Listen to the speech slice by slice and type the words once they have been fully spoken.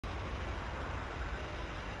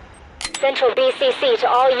Central BCC to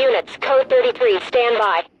all units. Code 33, stand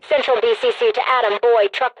by. Central BCC to Adam,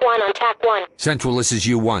 Boyd, Truck 1 on TAC 1. Central, this is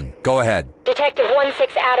U1. Go ahead. Detective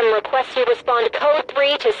 16 Adam requests you respond to Code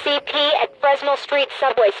 3 to CP at Fresnal Street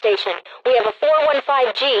subway station. We have a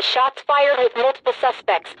 415G, shots fired with multiple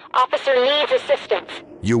suspects. Officer needs assistance.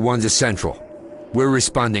 U1 to Central. We're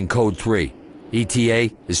responding Code 3.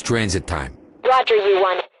 ETA is transit time. Roger,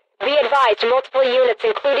 U1. Be advised, multiple units,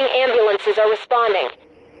 including ambulances, are responding.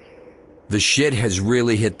 The shit has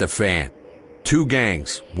really hit the fan. 2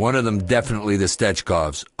 gangs, one of them definitely the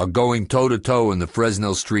Stetchkovs, are going toe-to-toe in the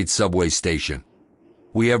Fresnal Street subway station.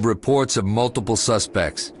 We have reports of multiple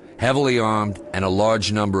suspects, heavily armed, and a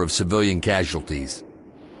large number of civilian casualties.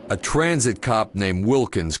 A transit cop named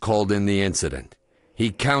Wilkins called in the incident.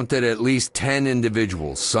 He counted at least 10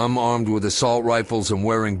 individuals, some armed with assault rifles and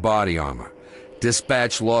wearing body armor.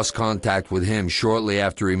 Dispatch lost contact with him shortly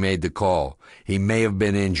after he made the call. He may have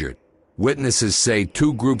been injured. Witnesses say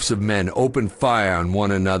 2 groups of men opened fire on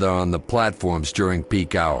one another on the platforms during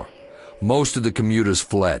peak hour. Most of the commuters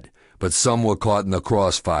fled, but some were caught in the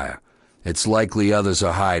crossfire. It's likely others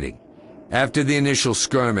are hiding. After the initial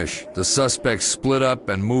skirmish, the suspects split up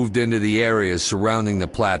and moved into the areas surrounding the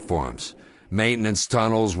platforms. Maintenance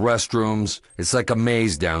tunnels, restrooms, it's like a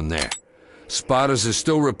maze down there. Spotters are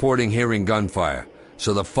still reporting hearing gunfire,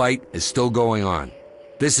 so the fight is still going on.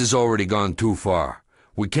 This has already gone too far.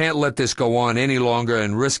 We can't let this go on any longer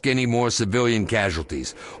and risk any more civilian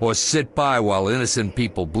casualties, or sit by while innocent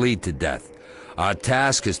people bleed to death. Our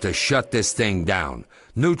task is to shut this thing down,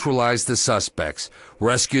 neutralize the suspects,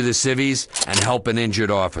 rescue the civvies, and help an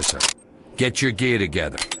injured officer. Get your gear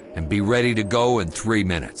together, and be ready to go in 3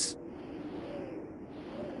 minutes.